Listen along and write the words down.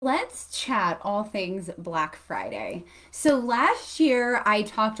let's chat all things Black Friday. So last year I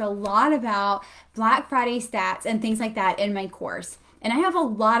talked a lot about Black Friday stats and things like that in my course. And I have a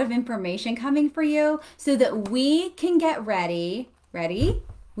lot of information coming for you so that we can get ready. Ready?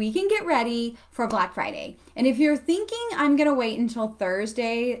 We can get ready for Black Friday. And if you're thinking I'm going to wait until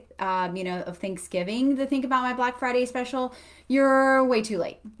Thursday, of Thanksgiving to think about my Black Friday special, you're way too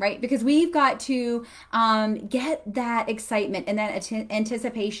late, right? Because we've got to get that excitement and that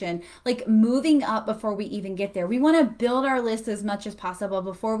anticipation, like moving up before we even get there. We want to build our list as much as possible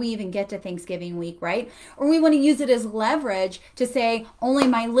before we even get to Thanksgiving week, right? Or we want to use it as leverage to say, only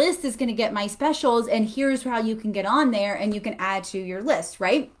my list is going to get my specials, and here's how you can get on there and you can add to your list,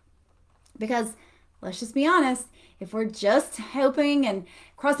 right? Because let's just be honest, if we're just hoping and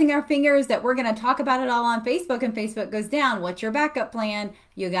crossing our fingers that we're going to talk about it all on Facebook and Facebook goes down, what's your backup plan?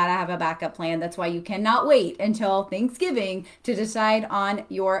 You got to have a backup plan. That's why you cannot wait until Thanksgiving to decide on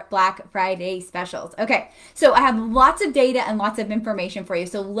your Black Friday specials. Okay, so I have lots of data and lots of information for you.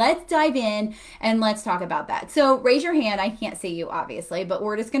 So let's dive in and let's talk about that. So raise your hand. I can't see you, obviously, but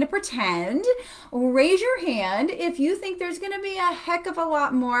we're just going to pretend. Raise your hand if you think there's going to be a heck of a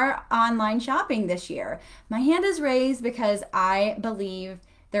lot more online shopping this year. My hand is raised because I believe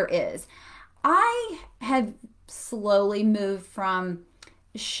there is. I have slowly moved from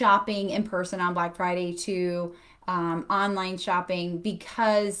shopping in person on Black Friday to online shopping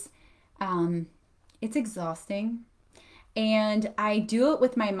because it's exhausting. And I do it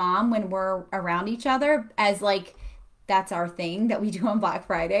with my mom when we're around each other as like that's our thing that we do on Black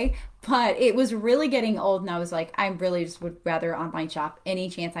Friday. But it was really getting old and I was like, I really just would rather online shop any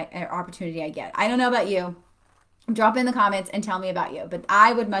chance opportunity I get. I don't know about you. Drop in the comments and tell me about you. But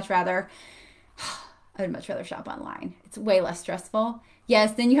I would much rather shop online. It's way less stressful.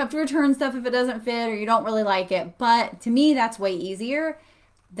 Yes, then you have to return stuff if it doesn't fit or you don't really like it. But to me, that's way easier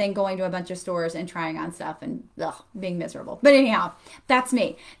than going to a bunch of stores and trying on stuff and being miserable. But anyhow, that's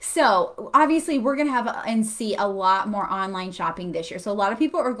me. So obviously we're going to have and see a lot more online shopping this year. So a lot of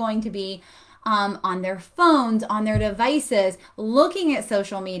people are going to be on their phones, on their devices, looking at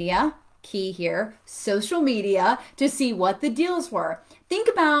social media. Key here, social media, to see what the deals were. Think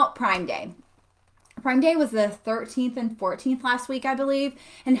about Prime Day. Prime Day was the 13th and 14th last week, I believe.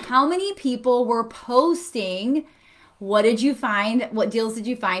 And how many people were posting, what did you find? What deals did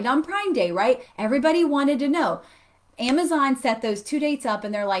you find on Prime Day, right? Everybody wanted to know. Amazon set those 2 dates up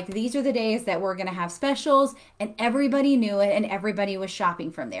and they're like, these are the days that we're going to have specials, and everybody knew it and everybody was shopping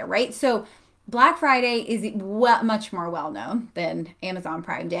from there, right? So Black Friday is much more well-known than Amazon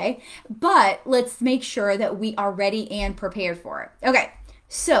Prime Day, but let's make sure that we are ready and prepared for it. Okay,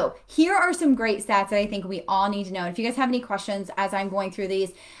 so here are some great stats that I think we all need to know. If you guys have any questions as I'm going through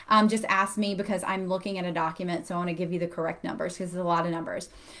these, just ask me because I'm looking at a document, so I want to give you the correct numbers because there's a lot of numbers.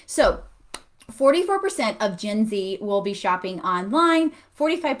 So 44% of Gen Z will be shopping online,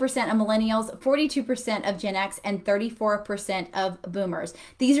 45% of millennials, 42% of Gen X, and 34% of boomers.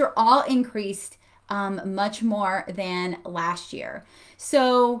 These are all increased much more than last year.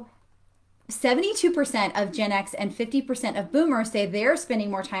 So 72% of Gen X and 50% of boomers say they're spending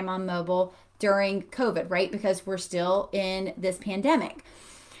more time on mobile during COVID, right? Because we're still in this pandemic.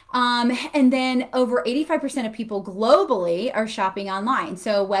 And then over 85% of people globally are shopping online.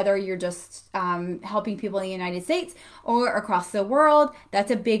 So whether you're just helping people in the United States or across the world,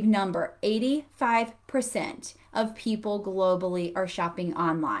 that's a big number. 85% of people globally are shopping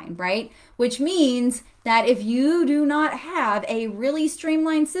online, right? Which means that if you do not have a really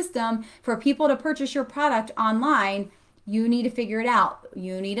streamlined system for people to purchase your product online, you need to figure it out.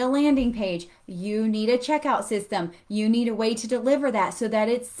 You need a landing page. You need a checkout system. You need a way to deliver that so that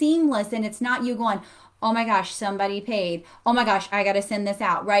it's seamless and it's not you going, oh my gosh, somebody paid. Oh my gosh, I got to send this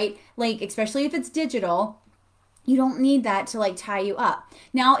out, right? Like, especially if it's digital, you don't need that to like tie you up.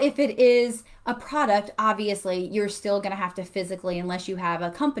 Now, if it is a product, obviously you're still going to have to physically, unless you have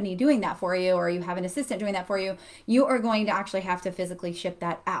a company doing that for you or you have an assistant doing that for you, you are going to actually have to physically ship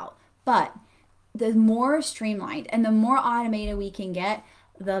that out. But the more streamlined and the more automated we can get,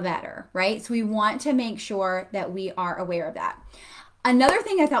 the better, right? So we want to make sure that we are aware of that. Another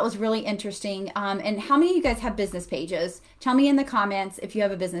thing I thought was really interesting, and how many of you guys have business pages? Tell me in the comments if you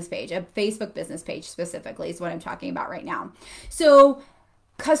have a business page, a Facebook business page specifically is what I'm talking about right now. So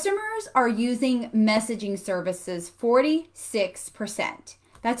customers are using messaging services 46%.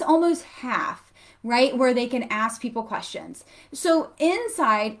 That's almost half, right? Where they can ask people questions. So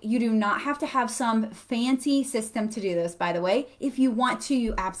inside, you do not have to have some fancy system to do this, by the way. If you want to,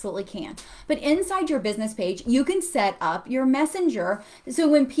 you absolutely can. But inside your business page, you can set up your messenger. So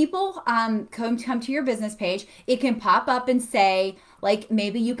when people come to your business page, it can pop up and say, Like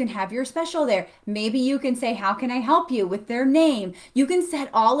maybe you can have your special there. Maybe you can say, how can I help you, with their name. You can set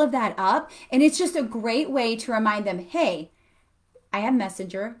all of that up. And it's just a great way to remind them, hey, I have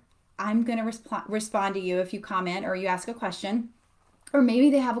Messenger. I'm going to respond to you if you comment or you ask a question. Or maybe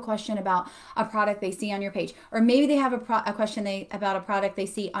they have a question about a product they see on your page. Or maybe they have a question about a product they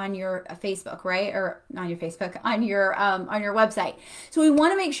see on your Facebook, right? Or on your Facebook, on your website. So we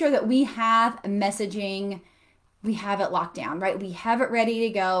want to make sure that we have messaging, we have it locked down, right? We have it ready to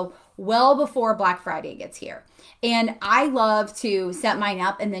go well before Black Friday gets here. And I love to set mine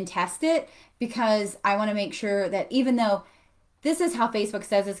up and then test it, because I want to make sure that even though this is how Facebook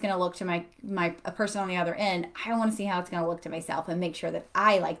says it's going to look to my person on the other end, I want to see how it's going to look to myself and make sure that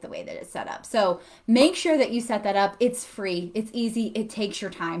I like the way that it's set up. So make sure that you set that up. It's free. It's easy. It takes your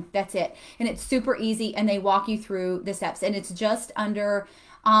time. That's it. And it's super easy. And they walk you through the steps. And it's just under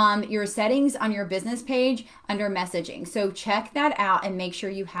your settings on your business page under messaging. So check that out and make sure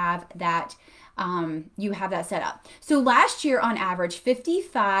you have that set up. So last year on average,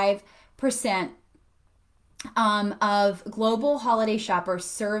 55% of global holiday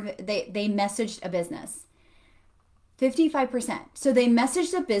shoppers they messaged a business. 55%. So they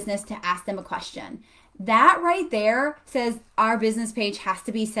messaged a business to ask them a question. That right there says our business page has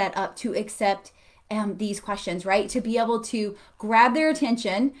to be set up to accept these questions, right? To be able to grab their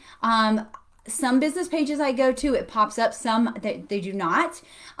attention. Some business pages I go to, it pops up, some they do not.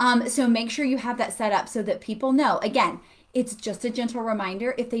 So make sure you have that set up so that people know. Again, it's just a gentle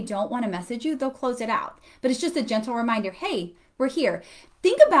reminder. If they don't want to message you, they'll close it out. But it's just a gentle reminder, hey, we're here.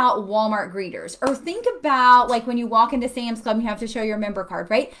 Think about Walmart greeters, or think about like when you walk into Sam's Club and you have to show your member card,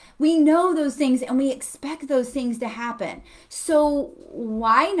 right? We know those things and we expect those things to happen. So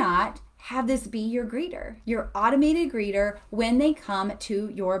why not have this be your greeter, your automated greeter when they come to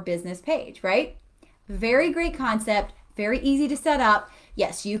your business page, right? Very great concept, very easy to set up.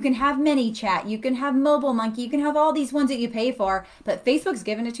 Yes, you can have ManyChat, you can have Mobile Monkey, you can have all these ones that you pay for, but Facebook's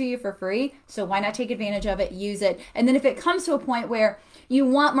giving it to you for free, so why not take advantage of it, use it, and then if it comes to a point where you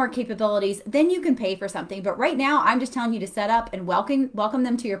want more capabilities, then you can pay for something. But right now, I'm just telling you to set up and welcome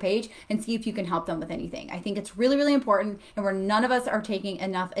them to your page and see if you can help them with anything. I think it's really, really important, and where none of us are taking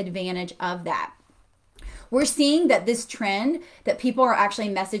enough advantage of that. We're seeing that this trend that people are actually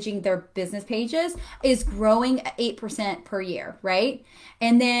messaging their business pages is growing at 8% per year, right?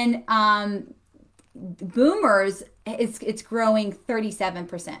 And then boomers, it's growing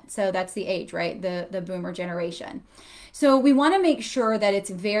 37%. So that's the age, right? The boomer generation. So we want to make sure that it's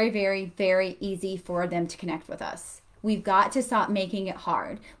very, very, very easy for them to connect with us. We've got to stop making it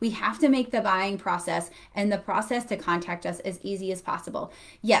hard. We have to make the buying process and the process to contact us as easy as possible.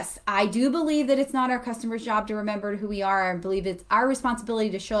 Yes, I do believe that it's not our customer's job to remember who we are. I believe it's our responsibility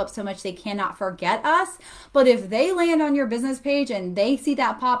to show up so much they cannot forget us. But if they land on your business page and they see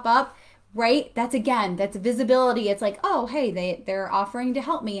that pop up, right? That's visibility. It's like, oh, hey, they're offering to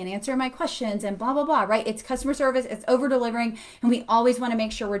help me and answer my questions and blah, blah, blah, right? It's customer service, it's over delivering. And we always want to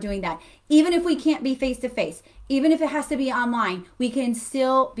make sure we're doing that. Even if we can't be face to face, even if it has to be online, we can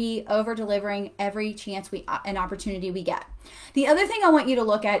still be over delivering every chance an opportunity we get. The other thing I want you to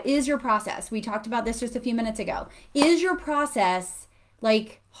look at is your process. We talked about this just a few minutes ago. Is your process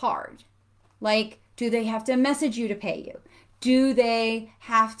like hard? Like, do they have to message you to pay you? Do they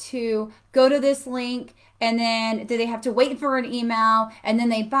have to go to this link and then do they have to wait for an email and then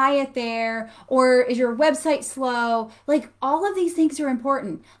they buy it there? Or is your website slow? Like, all of these things are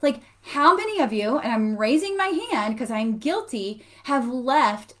important. Like, how many of you, and I'm raising my hand because I'm guilty, have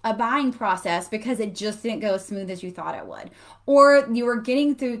left a buying process because it just didn't go as smooth as you thought it would? Or you were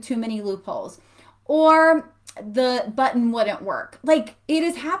getting through too many loopholes? Or the button wouldn't work? Like, it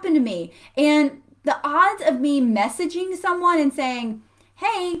has happened to me. And the odds of me messaging someone and saying,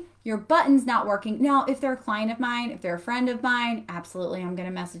 hey, your button's not working. Now, if they're a client of mine, if they're a friend of mine, absolutely, I'm going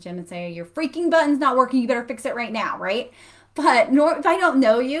to message them and say, your freaking button's not working. You better fix it right now, right? But if I don't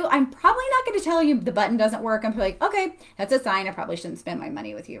know you, I'm probably not going to tell you the button doesn't work. I'm like, okay, that's a sign I probably shouldn't spend my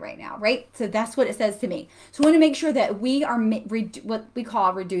money with you right now, right? So that's what it says to me. So I want to make sure that we are what we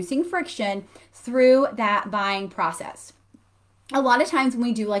call reducing friction through that buying process. A lot of times when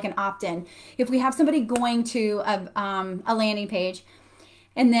we do like an opt-in, if we have somebody going to a landing page,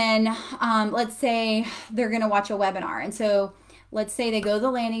 and then let's say they're going to watch a webinar. And so let's say they go to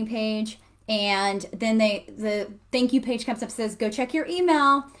the landing page, and then the thank you page comes up and says, go check your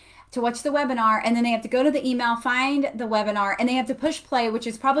email to watch the webinar. And then they have to go to the email, find the webinar, and they have to push play, which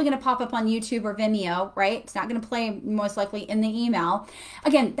is probably going to pop up on YouTube or Vimeo, right? It's not going to play most likely in the email.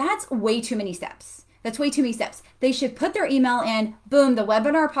 Again, that's way too many steps. That's way too many steps. They should put their email in, boom, the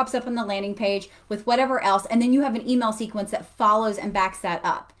webinar pops up on the landing page with whatever else, and then you have an email sequence that follows and backs that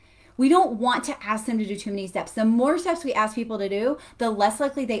up. We don't want to ask them to do too many steps. The more steps we ask people to do, the less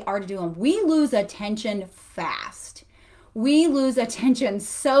likely they are to do them. We lose attention fast. We lose attention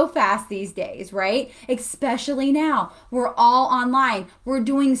so fast these days, right? Especially now. We're all online. We're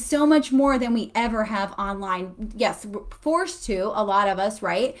doing so much more than we ever have online. Yes, we're forced to, a lot of us,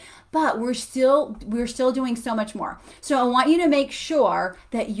 right? But we're still doing so much more. So I want you to make sure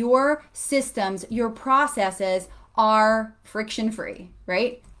that your systems, your processes are friction-free,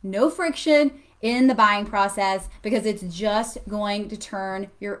 right? No friction in the buying process, because it's just going to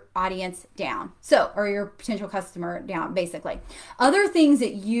turn your audience down. Or your potential customer down, basically. Other things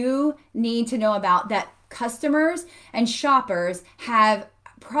that you need to know about that customers and shoppers have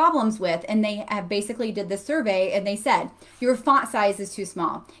problems with, and they have basically did this survey and they said, your font size is too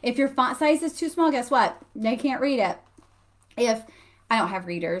small. If your font size is too small, guess what? They can't read it. If I don't have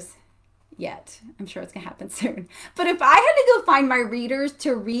readers yet. I'm sure it's going to happen soon. But if I had to go find my readers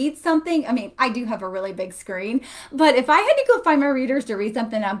to read something, I mean, I do have a really big screen, but if I had to go find my readers to read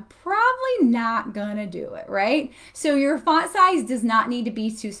something, I'm probably not going to do it, right? So your font size does not need to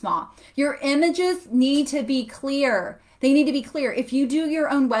be too small. Your images need to be clear. They need to be clear. If you do your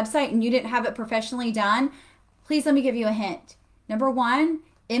own website and you didn't have it professionally done, please let me give you a hint. Number one,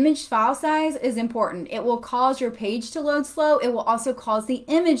 image file size is important. It will cause your page to load slow. It will also cause the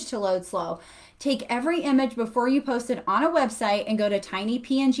image to load slow. Take every image before you post it on a website and go to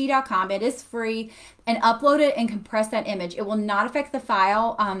tinypng.com. It is free, and upload it and compress that image. It will not affect the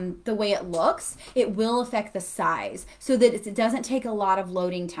file the way it looks. It will affect the size so that it doesn't take a lot of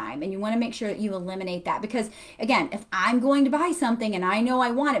loading time. And you want to make sure that you eliminate that, because again, if I'm going to buy something and I know I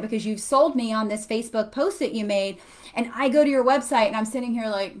want it because you've sold me on this Facebook post that you made, and I go to your website and I'm sitting here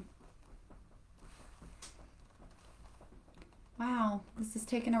like, wow, this is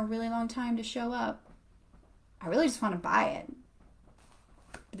taking a really long time to show up. I really just want to buy it.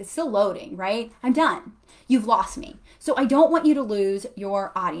 But it's still loading, right? I'm done. You've lost me. So I don't want you to lose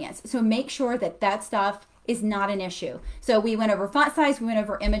your audience. So make sure that that stuff is not an issue. So we went over font size. We went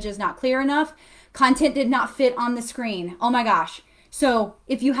over images not clear enough. Content did not fit on the screen. Oh my gosh. So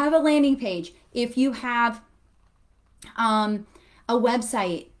if you have a landing page, if you have a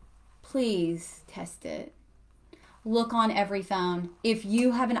website, please test it. Look on every phone. If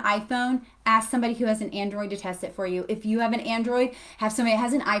you have an iPhone, ask somebody who has an Android to test it for you. If you have an Android, have somebody that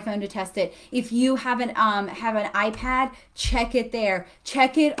has an iPhone to test it. If you have an iPad, check it there.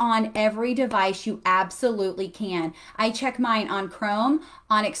 Check it on every device you absolutely can. I check mine on Chrome,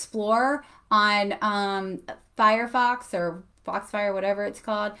 on Explorer, on Firefox or Foxfire, whatever it's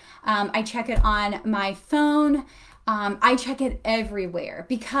called. I check it on my phone. I check it everywhere,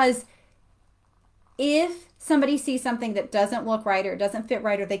 because if somebody sees something that doesn't look right or doesn't fit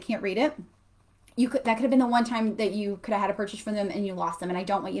right or they can't read it, that could have been the one time that you could have had a purchase from them and you lost them, and I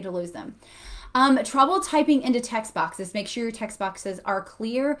don't want you to lose them. Trouble typing into text boxes. Make sure your text boxes are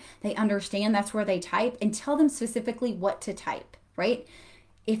clear. They understand that's where they type, and tell them specifically what to type, right?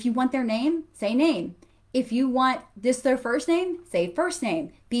 If you want their name, say name. If you want their first name, say first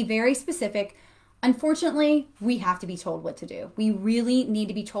name. Be very specific. Unfortunately, we have to be told what to do. We really need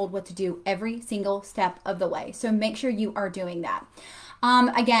to be told what to do every single step of the way. So make sure you are doing that.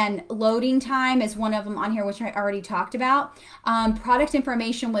 Again, loading time is one of them on here, which I already talked about. Product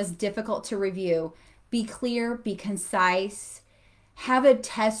information was difficult to review. Be clear, be concise. Have a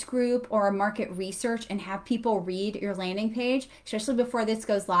test group or a market research and have people read your landing page, especially before this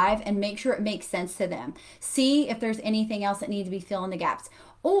goes live, and make sure it makes sense to them. See if there's anything else that needs to be filled in the gaps.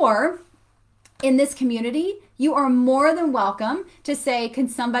 Or in this community, you are more than welcome to say, can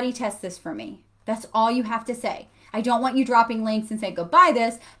somebody test this for me? That's all you have to say. I don't want you dropping links and saying, go buy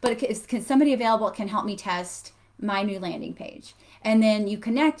this, but can somebody available can help me test my new landing page? And then you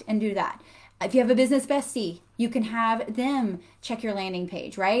connect and do that. If you have a business bestie, you can have them check your landing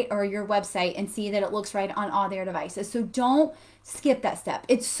page, right? Or your website, and see that it looks right on all their devices. So don't skip that step.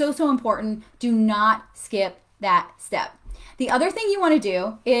 It's so, so important. Do not skip that step. The other thing you want to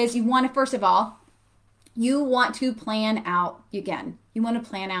do is you want to, first of all, you want to plan out, again, you want to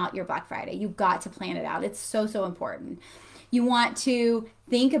plan out your Black Friday. You've got to plan it out. It's so, so important. You want to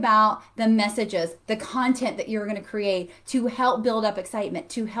think about the messages, the content that you're going to create to help build up excitement,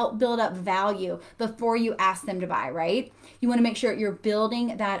 to help build up value before you ask them to buy, right? You want to make sure you're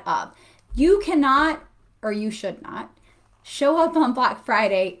building that up. You cannot, or you should not, show up on Black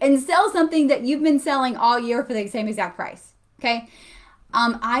Friday and sell something that you've been selling all year for the same exact price, okay?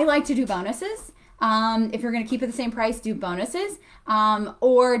 I like to do bonuses. If you're going to keep it the same price, do bonuses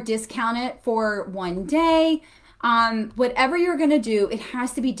or discount it for one day. Whatever you're going to do, it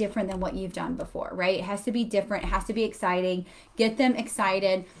has to be different than what you've done before, right? It has to be different. It has to be exciting. Get them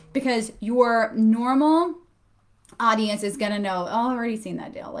excited because your normal audience is going to know, oh, I've already seen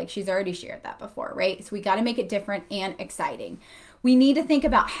that deal. Like she's already shared that before, right? So we got to make it different and exciting. We need to think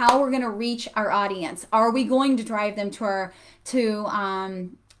about how we're going to reach our audience. Are we going to drive them to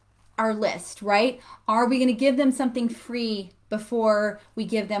our list, right? Are we going to give them something free before we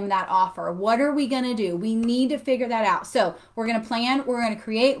give them that offer? What are we going to do? We need to figure that out. So we're going to plan, we're going to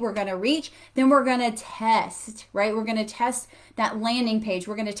create, we're going to reach, then we're going to test, right? We're going to test that landing page.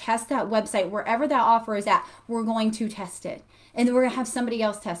 We're going to test that website, wherever that offer is at, we're going to test it. And then we're going to have somebody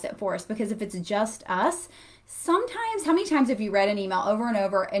else test it for us, because if it's just us, sometimes, how many times have you read an email over and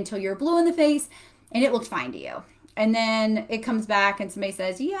over until you're blue in the face and it looked fine to you? And then it comes back and somebody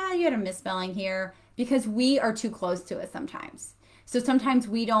says, yeah, you had a misspelling here, because we are too close to it sometimes. So sometimes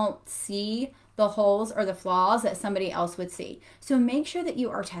we don't see the holes or the flaws that somebody else would see. So make sure that you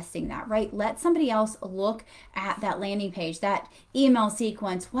are testing that, right? Let somebody else look at that landing page, that email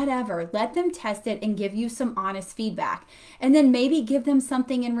sequence, whatever. Let them test it and give you some honest feedback. And then maybe give them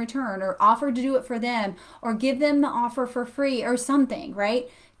something in return, or offer to do it for them, or give them the offer for free or something, right?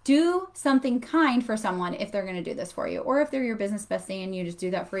 Do something kind for someone if they're going to do this for you. Or if they're your business bestie and you just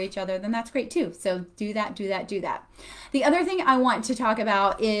do that for each other, then that's great too. So do that, do that, do that. The other thing I want to talk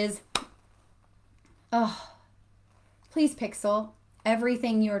about is, please pixel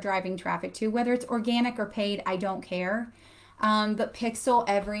everything you're driving traffic to, whether it's organic or paid, I don't care. But pixel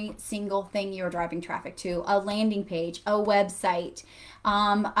every single thing you're driving traffic to, a landing page, a website,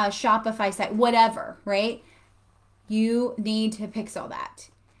 a Shopify site, whatever, right? You need to pixel that.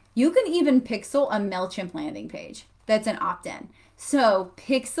 You can even pixel a MailChimp landing page. That's an opt-in. So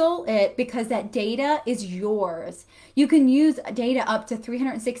pixel it, because that data is yours. You can use data up to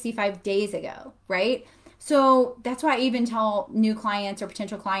 365 days ago, right? So that's why I even tell new clients or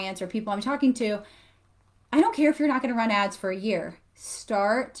potential clients or people I'm talking to, I don't care if you're not going to run ads for a year.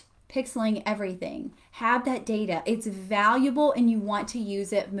 Start pixeling everything. Have that data. It's valuable and you want to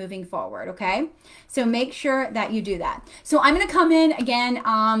use it moving forward, okay? So make sure that you do that. So I'm going to come in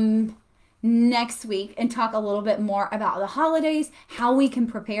again next week and talk a little bit more about the holidays, how we can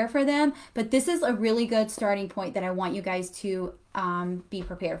prepare for them. But this is a really good starting point that I want you guys to be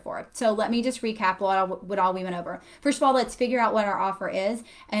prepared for. So let me just recap what all we went over. First of all, let's figure out what our offer is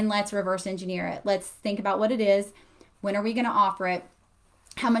and let's reverse engineer it. Let's think about what it is. When are we going to offer it?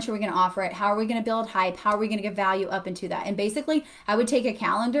 How much are we going to offer it? How are we going to build hype? How are we going to get value up into that? And basically, I would take a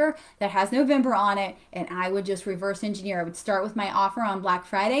calendar that has November on it and I would just reverse engineer. I would start with my offer on Black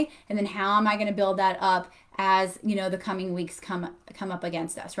Friday, and then how am I going to build that up as, you know, the coming weeks come up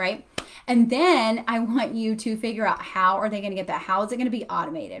against us, right? And then I want you to figure out, how are they going to get that? How is it going to be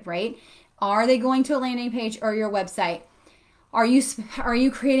automated, right? Are they going to a landing page or your website? Are you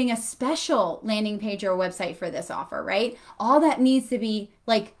creating a special landing page or website for this offer, right? All that needs to be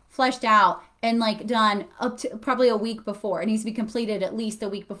like fleshed out and like done up to probably a week before. It needs to be completed at least a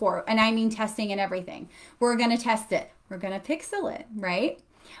week before. And I mean testing and everything. We're going to test it. We're going to pixel it, right?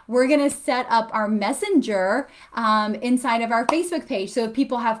 We're going to set up our messenger inside of our Facebook page. So if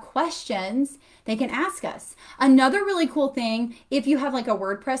people have questions, they can ask us. Another really cool thing, if you have like a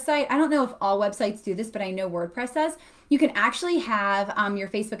WordPress site, I don't know if all websites do this, but I know WordPress does. You can actually have your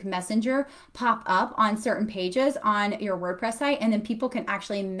Facebook Messenger pop up on certain pages on your WordPress site, and then people can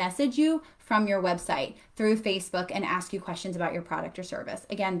actually message you from your website through Facebook and ask you questions about your product or service.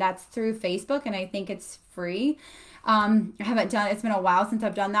 Again, that's through Facebook, and I think it's free. I haven't done, it's been a while since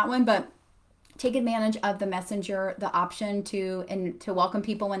I've done that one, but take advantage of the Messenger, the option to welcome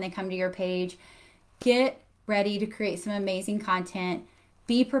people when they come to your page. Get ready to create some amazing content.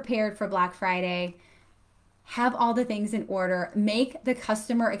 Be prepared for Black Friday. Have all the things in order. Make the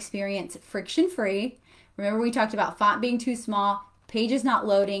customer experience friction-free. Remember, we talked about font being too small, pages not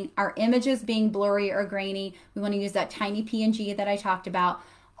loading, our images being blurry or grainy. We want to use that tiny PNG that I talked about.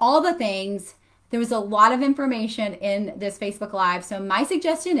 All the things. There was a lot of information in this Facebook Live. So my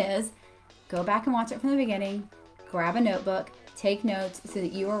suggestion is go back and watch it from the beginning. Grab a notebook. Take notes so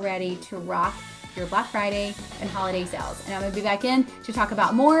that you are ready to rock your Black Friday and holiday sales. And I'm going to be back in to talk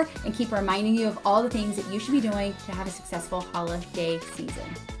about more and keep reminding you of all the things that you should be doing to have a successful holiday season.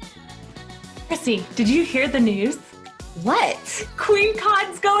 Chrissy, did you hear the news? What?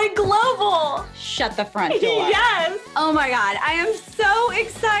 QueenCon's going global. Shut the front door. Yes. Oh my God. I am so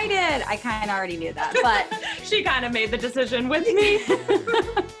excited. I kind of already knew that, but she kind of made the decision with me.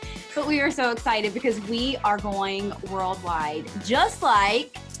 But we are so excited because we are going worldwide, just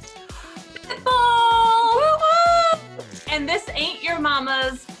like And this ain't your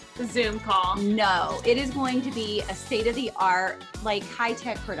mama's Zoom call. No, it is going to be a state-of-the-art, like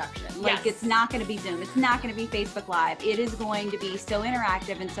high-tech production. Like Yes. it's not going to be Zoom. It's not going to be Facebook Live. It is going to be so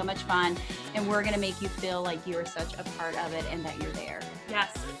interactive and so much fun. And we're going to make you feel like you are such a part of it and that you're there.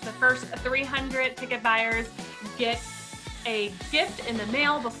 Yes, the first 300 ticket buyers get a gift in the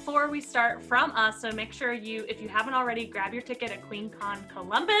mail before we start from us. So make sure if you haven't already, grab your ticket at QueenCon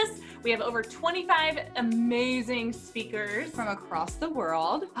Columbus. We have over 25 amazing speakers From across the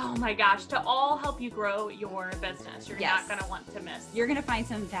world. Oh my gosh, to all help you grow your business. You're Yes. not going to want to miss. You're going to find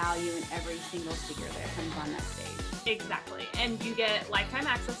some value in every single speaker that comes on that stage. Exactly. And you get lifetime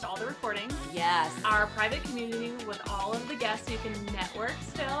access to all the recordings, Yes. our private community with all of the guests. You can network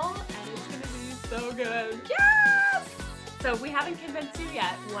still, and it's going to be so good. Yes! So we haven't convinced you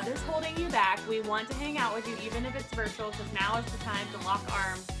yet. What is holding you back? We want to hang out with you, even if it's virtual, because now is the time to lock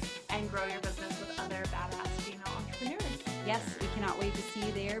arms and grow your business with other badass female entrepreneurs. Yes, we cannot wait to see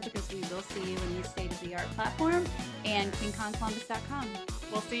you there because we will see you in the state-of-the-art platform and queenconcolumbus.com.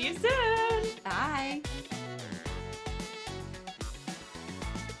 We'll see you soon. Bye.